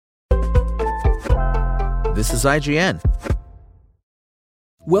This is IGN.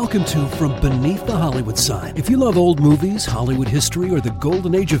 Welcome to From Beneath the Hollywood Sign. If you love old movies, Hollywood history, or the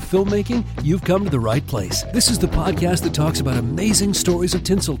golden age of filmmaking, you've come to the right place. This is the podcast that talks about amazing stories of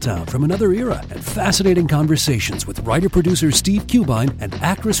Tinseltown from another era and fascinating conversations with writer-producer Steve Cubine and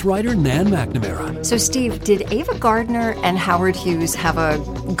actress-writer Nan McNamara. So, Steve, did Ava Gardner and Howard Hughes have a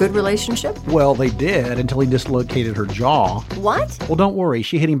good relationship? Well, they did until he dislocated her jaw. What? Well, don't worry.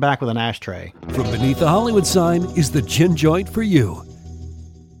 She hit him back with an ashtray. From Beneath the Hollywood Sign is the gin joint for you.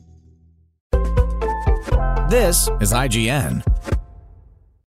 This is IGN.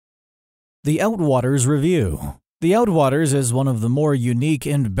 The Outwaters Review. The Outwaters is one of the more unique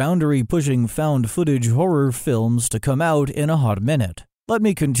and boundary-pushing found-footage horror films to come out in a hot minute. Let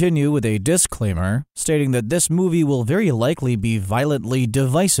me continue with a disclaimer, stating that this movie will very likely be violently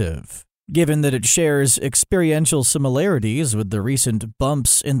divisive, given that it shares experiential similarities with the recent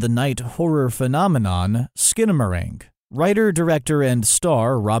bumps in the night horror phenomenon, Skinamarink. Writer, director, and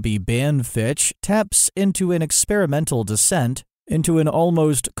star Robbie Banfitch taps into an experimental descent into an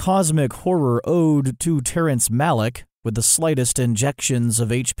almost cosmic horror ode to Terrence Malick with the slightest injections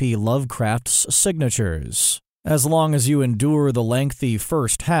of H.P. Lovecraft's signatures. As long as you endure the lengthy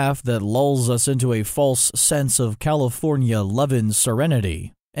first half that lulls us into a false sense of California lovin'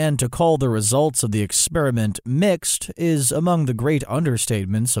 serenity, and to call the results of the experiment mixed is among the great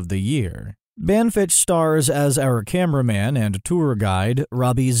understatements of the year. Banfitch stars as our cameraman and tour guide,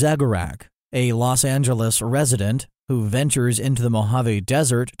 Robbie Zagorak, a Los Angeles resident who ventures into the Mojave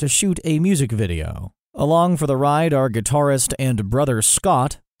Desert to shoot a music video. Along for the ride are guitarist and brother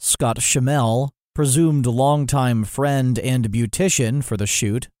Scott Schimmel, presumed longtime friend and beautician for the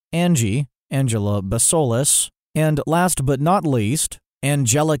shoot, Angela Basolis, and last but not least,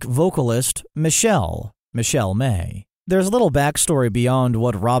 angelic vocalist Michelle May. There's little backstory beyond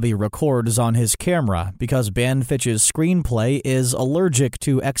what Robbie records on his camera because Banfitch's screenplay is allergic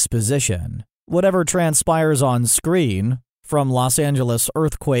to exposition. Whatever transpires on screen, from Los Angeles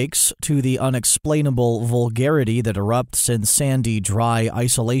earthquakes to the unexplainable vulgarity that erupts in sandy, dry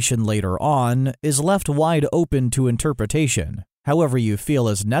isolation later on, is left wide open to interpretation, however you feel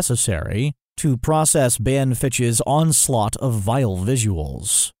is necessary, to process Banfitch's onslaught of vile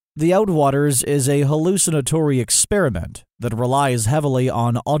visuals. The Outwaters is a hallucinatory experiment that relies heavily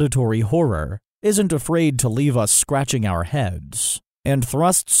on auditory horror, isn't afraid to leave us scratching our heads, and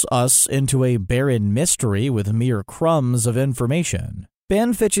thrusts us into a barren mystery with mere crumbs of information.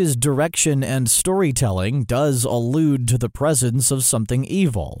 Banfitch's direction and storytelling does allude to the presence of something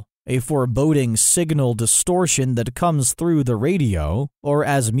evil, a foreboding signal distortion that comes through the radio, or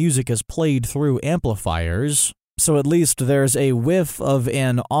as music is played through amplifiers, so at least there's a whiff of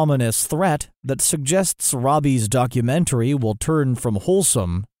an ominous threat that suggests Robbie's documentary will turn from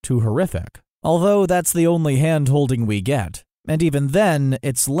wholesome to horrific. Although that's the only hand-holding we get, and even then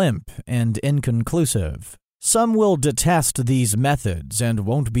it's limp and inconclusive. Some will detest these methods and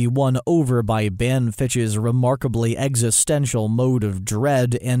won't be won over by Banfitch's remarkably existential mode of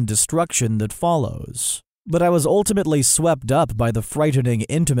dread and destruction that follows. But I was ultimately swept up by the frightening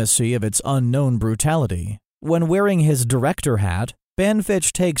intimacy of its unknown brutality. When wearing his director hat,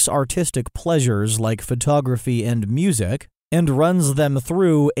 Banfitch takes artistic pleasures like photography and music and runs them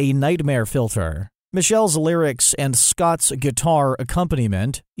through a nightmare filter. Michelle's lyrics and Scott's guitar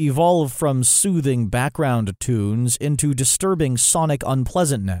accompaniment evolve from soothing background tunes into disturbing sonic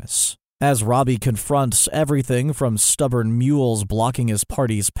unpleasantness, as Robbie confronts everything from stubborn mules blocking his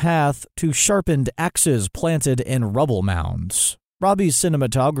party's path to sharpened axes planted in rubble mounds. Robbie's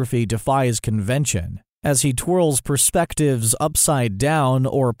cinematography defies convention, as he twirls perspectives upside down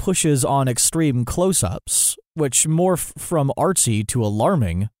or pushes on extreme close-ups, which morph from artsy to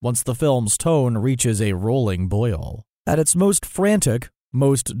alarming once the film's tone reaches a rolling boil. At its most frantic,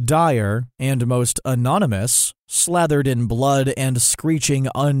 most dire, and most anonymous, slathered in blood and screeching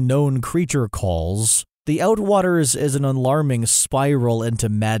unknown creature calls, The Outwaters is an alarming spiral into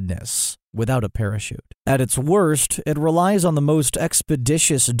madness, without a parachute. At its worst, it relies on the most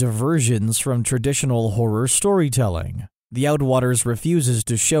expeditious diversions from traditional horror storytelling. The Outwaters refuses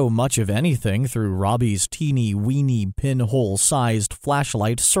to show much of anything through Robbie's teeny-weeny pinhole-sized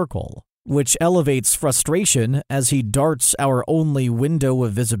flashlight circle, which elevates frustration as he darts our only window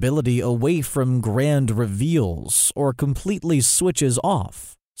of visibility away from grand reveals or completely switches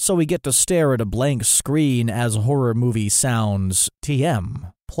off, so we get to stare at a blank screen as horror movie sounds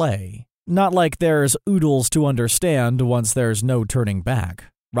TM play. Not like there's oodles to understand once there's no turning back.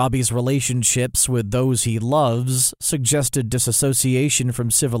 Robbie's relationships with those he loves, suggested disassociation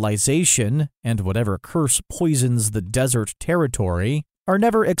from civilization, and whatever curse poisons the desert territory, are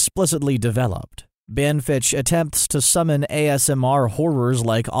never explicitly developed. Banfitch attempts to summon ASMR horrors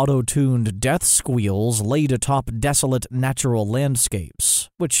like auto-tuned death squeals laid atop desolate natural landscapes,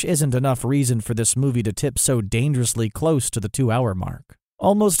 which isn't enough reason for this movie to tip so dangerously close to the 2-hour mark.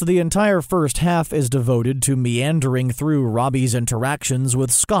 Almost the entire first half is devoted to meandering through Robbie's interactions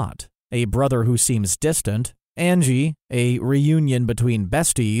with Scott, a brother who seems distant, Angie, a reunion between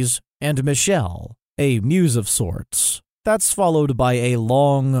besties, and Michelle, a muse of sorts. That's followed by a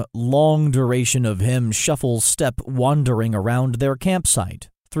long duration of him shuffle-step wandering around their campsite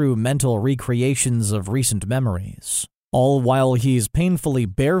through mental recreations of recent memories, all while he's painfully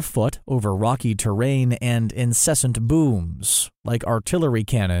barefoot over rocky terrain and incessant booms, like artillery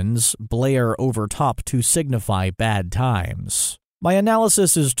cannons, blare over top to signify bad times. My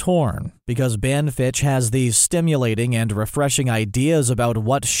analysis is torn because Banfitch has these stimulating and refreshing ideas about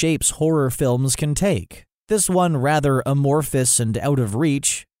what shapes horror films can take. This one rather amorphous and out of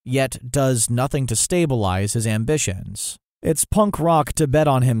reach, yet does nothing to stabilize his ambitions. It's punk rock to bet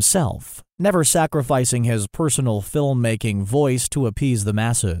on himself, never sacrificing his personal filmmaking voice to appease the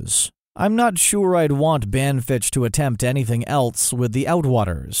masses. I'm not sure I'd want Banfitch to attempt anything else with the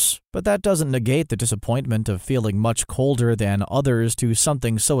Outwaters, but that doesn't negate the disappointment of feeling much colder than others to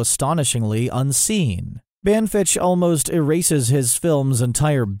something so astonishingly unseen. Banfitch almost erases his film's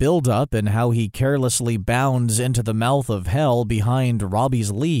entire build-up in how he carelessly bounds into the mouth of hell behind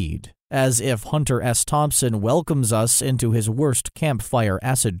Robbie's lead, as if Hunter S. Thompson welcomes us into his worst campfire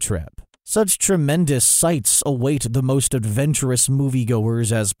acid trip. Such tremendous sights await the most adventurous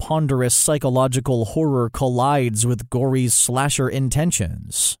moviegoers as ponderous psychological horror collides with gory slasher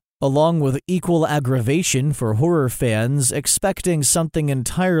intentions, along with equal aggravation for horror fans expecting something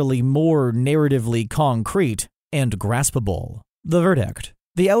entirely more narratively concrete and graspable. The verdict: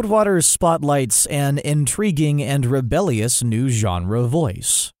 The Outwaters spotlights an intriguing and rebellious new genre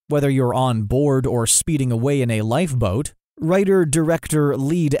voice. Whether you're on board or speeding away in a lifeboat, writer, director,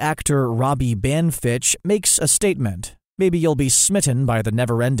 lead actor Robbie Banfitch makes a statement. Maybe you'll be smitten by the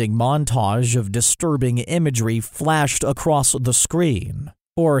never-ending montage of disturbing imagery flashed across the screen,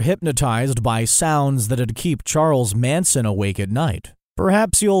 or hypnotized by sounds that'd keep Charles Manson awake at night.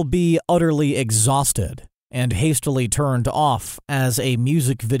 Perhaps you'll be utterly exhausted and hastily turned off as a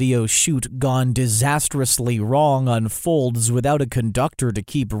music video shoot gone disastrously wrong unfolds without a conductor to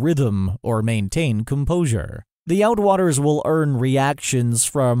keep rhythm or maintain composure. The Outwaters will earn reactions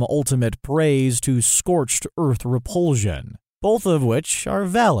from ultimate praise to scorched earth repulsion, both of which are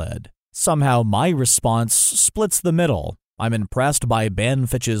valid. Somehow my response splits the middle. I'm impressed by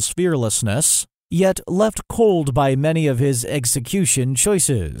Banfitch's fearlessness, yet left cold by many of his execution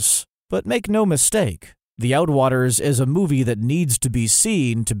choices. But make no mistake, The Outwaters is a movie that needs to be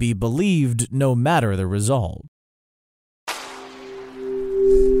seen to be believed no matter the result.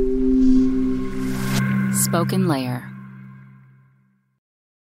 Spoken Layer.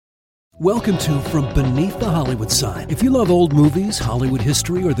 Welcome to From Beneath the Hollywood Sign. If you love old movies, Hollywood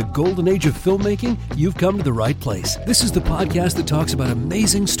history, or the golden age of filmmaking, you've come to the right place. This is the podcast that talks about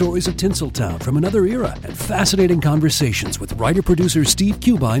amazing stories of Tinseltown from another era and fascinating conversations with writer-producer Steve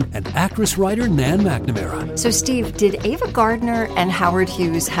Cubine and actress-writer Nan McNamara. So, Steve, did Ava Gardner and Howard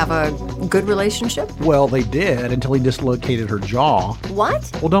Hughes have a good relationship? Well, they did until he dislocated her jaw. What?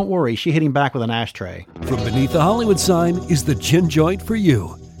 Well, don't worry. She hit him back with an ashtray. From Beneath the Hollywood Sign is the gin joint for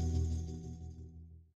you.